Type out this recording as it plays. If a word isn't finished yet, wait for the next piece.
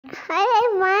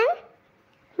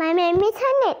My name is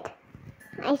Annette.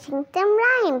 I sing some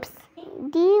rhymes.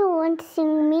 Do you want to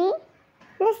sing me?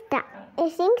 Let's start. I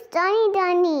sing Johnny,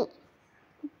 Johnny.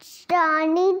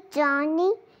 Johnny,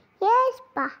 Johnny. Yes,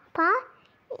 Papa.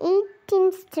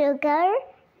 Eating sugar.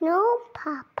 No,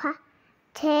 Papa.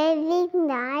 Telling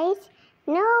lies.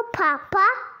 No, Papa.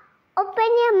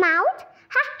 Open your mouth.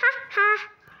 Ha, ha, ha.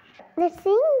 Let's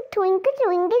sing Twinkle,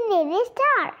 Twinkle, Little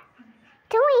Star.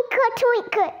 Twinkle,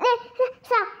 twinkle, little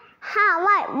star. How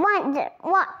I wonder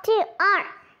what you are.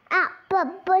 Up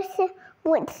above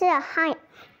with the high,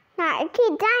 like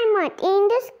a diamond in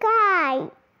the sky.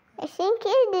 I think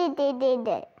he did. He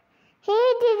did.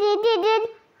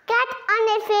 Cat on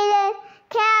the fiddle,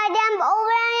 carry them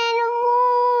over in the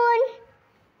moon.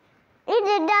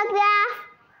 Little dog laugh,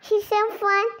 he's so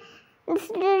fun. It's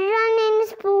the run in the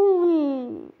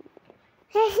spoon.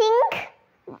 I think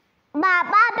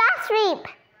Baba sleep.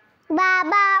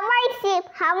 Baba white sheep,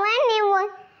 how many one?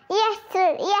 Yes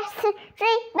sir, 3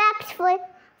 bags full.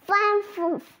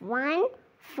 One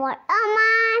for a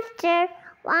master,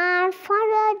 one for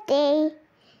a day,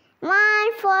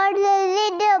 one for the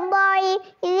little boy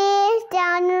he lays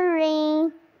down the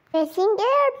ring. I sing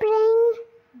airplane,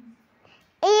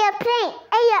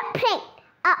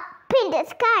 up in the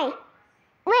sky.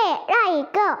 Where I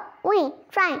go, we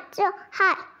fly so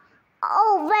high.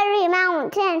 Over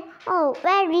mountain,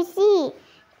 over sea.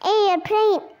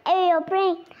 Airplane,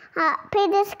 up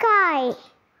in the sky.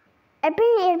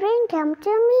 Airplane, come to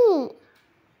me.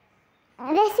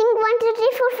 Let's sing 1, 2, 3,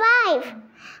 4, 5.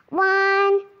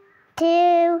 1,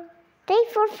 2, 3,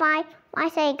 4, 5.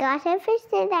 Once I got a fish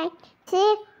today. 6,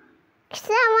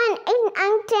 7, 8,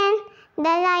 and 10.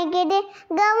 Then I get it,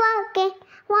 go walking.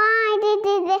 Why did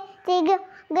they go?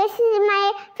 This is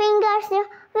my fingers.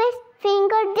 Which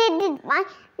finger did it? My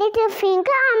little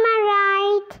finger on my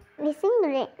right. Listen,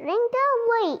 rain, go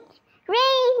away.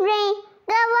 Rain,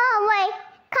 go away.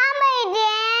 Come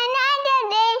again another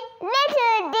day.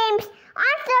 Little dims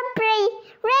on the prey.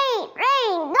 Rain,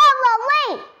 go away.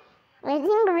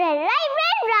 Listen, right.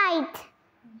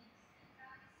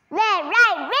 Right.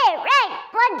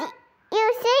 What do you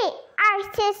see? I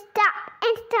say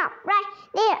stop right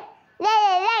there. Let.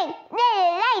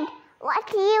 What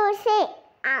do you say?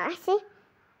 I say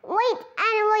wait.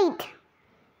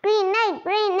 Green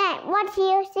light. What do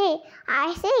you say?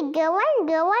 I say go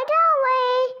away.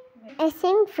 I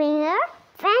sing finger,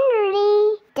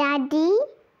 family, daddy,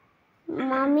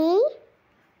 mommy,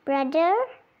 brother,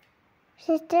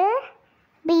 sister,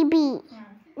 baby.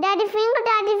 Daddy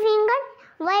finger,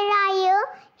 where are you?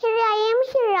 Here I am.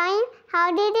 How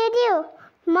did you do?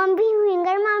 Mommy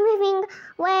finger,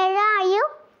 where are you?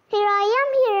 Here I am.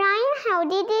 How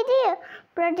did you do?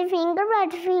 Brother finger, where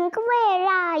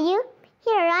are you?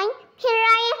 Here I am.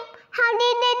 How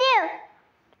did you do?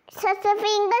 Sister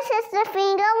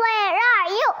finger, where are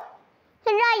you?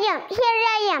 Here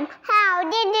I am. How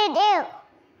did you do?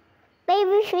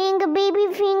 Baby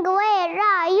finger, where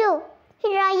are you?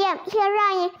 Here I am.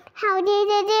 How did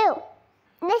you do?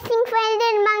 Let's sing 5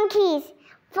 little monkeys.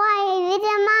 5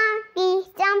 little monkeys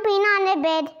jumping on the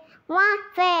bed. One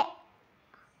fell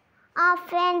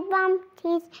off and bumped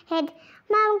his head.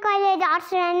 Mom called the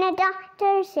doctor and the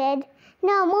doctor said,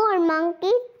 No more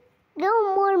monkeys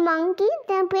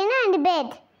jumping on the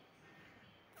bed.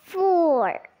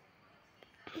 4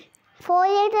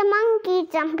 little monkeys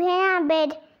jumping on the bed.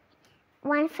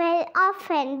 One fell off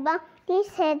and bumped his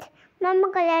head. Mama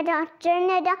called the doctor and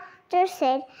the doctor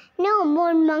said, No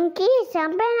more monkeys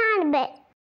jumping on the bed.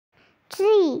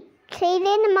 3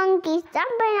 little monkeys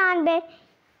jumping on the bed.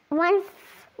 One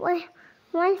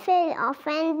fell off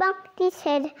and bumped his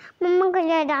head. Mama called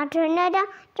the doctor and the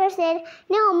doctor said,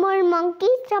 No more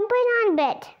monkeys jumping on the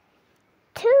bed.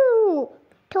 2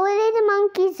 little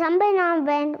monkeys jumping on the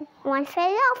bed. One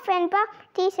fell off and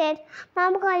bumped his head.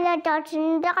 Mama called the doctor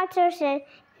and the doctor said,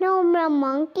 No more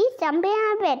monkeys jumping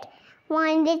on the bed.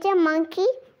 1 little monkey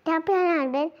jumping on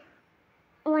the bed.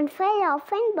 One fell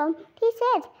off and bumped his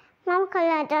head. Mama called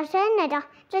the doctor and the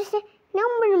doctor said, No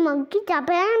more monkeys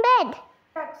jumping on the bed.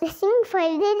 Let's sing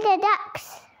 5 little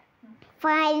ducks.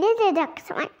 5 little ducks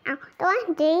went out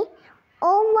one day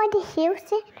over the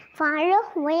hills far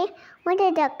away. When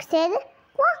the duck said,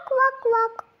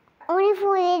 Quack. Only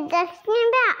 4 little ducks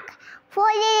came back. 4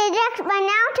 little ducks went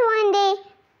out one day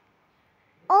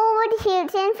over the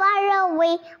hills and far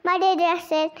away. Mother duck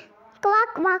said,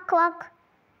 Quack.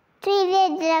 3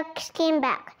 little ducks came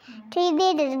back. 3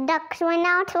 little ducks went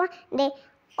out one day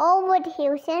over the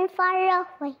hills and far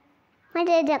away.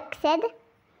 Mother duck said,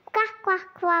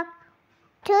 Quack.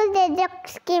 2 little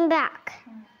ducks came back.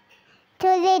 Two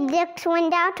little ducks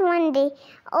went out one day,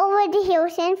 over the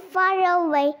hills and far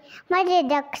away. Mother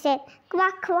duck said,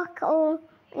 quack, quack, oh.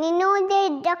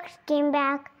 The ducks came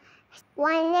back.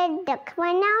 One little duck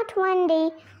went out one day,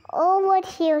 over the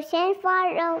hills and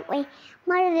far away.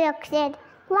 Mother duck said,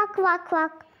 quack, quack,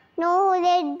 quack. No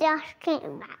little ducks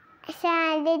came back.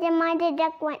 Sadly, the mother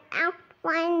duck went out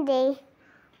one day,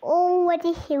 over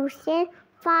the hills and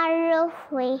far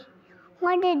away.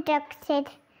 Mother duck said,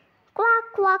 quack,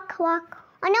 quack, quack.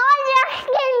 And all the ducks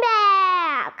came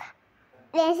back.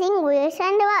 They sing wheels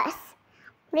on the bus.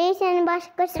 Wheels on the bus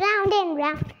goes round and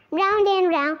round, round and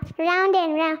round, round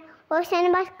and round. Wheels on the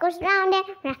bus goes round and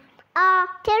round, all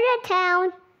to the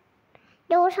town.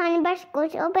 Doors on the bus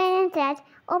goes open and shut,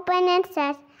 open and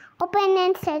shut, open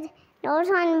and shut. Doors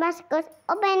on the bus goes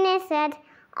open and shut,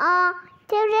 all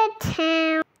to the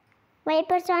town.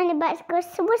 Wipers on the bus goes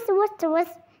swish, swish, swish,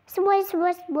 swish,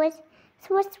 swish, swish,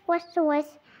 swish, swish, swish.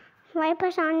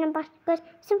 Wipers on the bus goes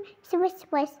swish, swish,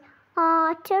 swish,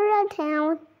 all to the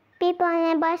town. People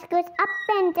on the bus goes up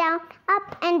and down,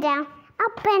 up and down,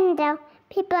 up and down.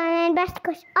 People on the bus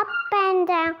goes up and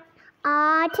down,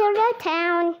 all to the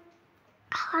town.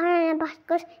 On the bus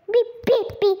goes beep, beep,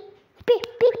 beep, beep,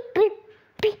 beep, beep,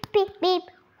 beep, beep, beep.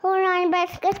 Horn on the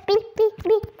bus goes beep, beep,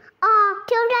 beep, all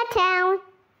to the town.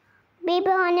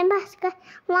 People on the bus goes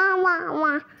wah, wah,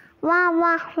 wah, wah,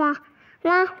 wah, wah,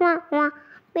 wah, wah, wah.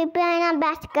 People on the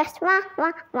bus goes wah,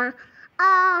 wah, wah,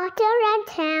 all to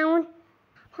the town.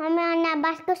 Home on the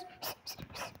bus goes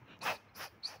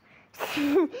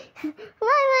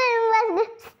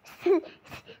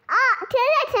all to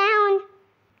the town.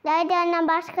 Daddy on the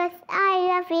bus goes, I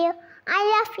love you, I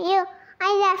love you,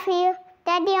 I love you.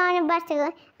 Daddy on the bus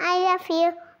goes, I love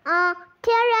you, all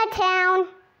to the town.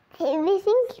 He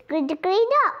sings hickory dickory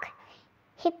dock.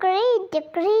 Hickory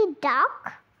dickory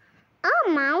dock. A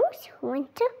mouse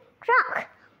went to rock.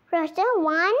 Roster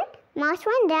one, mouse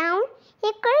went down.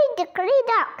 Hickory dickory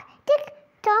dock. Tick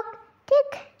tock,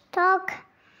 tick tock.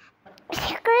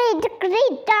 Hickory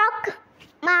dickory dock.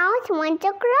 Mouse went to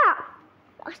rock.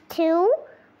 Two,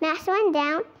 mouse went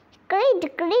down. Hickory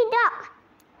dickory dock.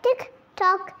 Tick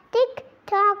tock, tick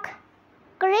tock.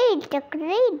 Hickory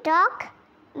dickory dock.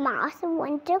 Mouse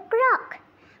went to rock.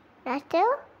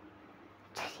 Rattle,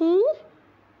 three,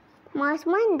 mouse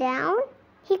went down.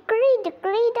 Hickory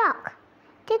dickory dock.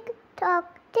 Tick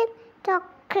tock, tick tock.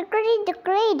 Hickory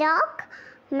dickory dock.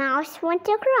 Mouse went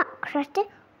to rock. Rattle,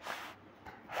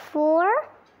 four,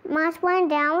 mouse went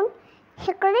down.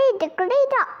 Hickory dickory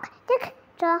dock. Tick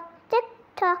tock, tick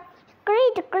tock.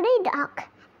 Hickory dickory dock.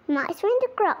 Mouse went to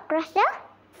rock. Rattle,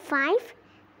 five,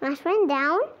 mouse went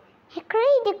down. Hickory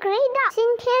dickory dock.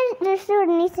 Sing here the sword,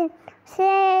 listen.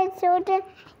 Head, shoulder,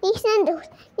 knees and toes,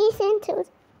 knees and toes.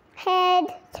 Head,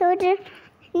 shoulder,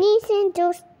 knees and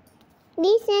toes,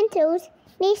 knees and toes,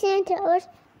 knees and toes.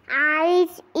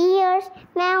 Eyes, ears,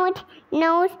 mouth,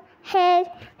 nose,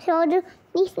 head, shoulder,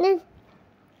 knees and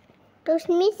toes,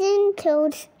 knees and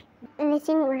toes. And they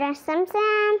sing ram sam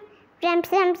sam, ram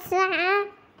sam sam.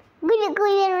 Goody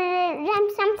goody ram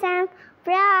sam sam.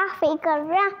 Ra, fika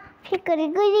ra. Hickory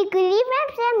goody goody ram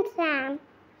sam sam.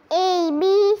 A,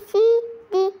 B, C,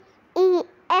 D, E,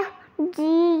 F,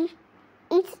 G,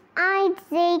 H, I,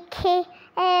 J, K,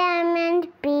 L, M,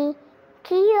 and P,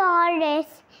 Q, R,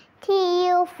 S, T,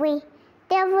 U, V,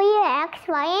 W, X,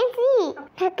 Y, and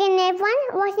Z. Again, everyone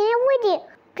watching the video.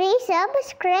 Please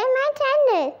subscribe my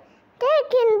channel. Take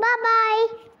care. Bye-bye.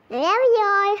 Love you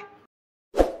all.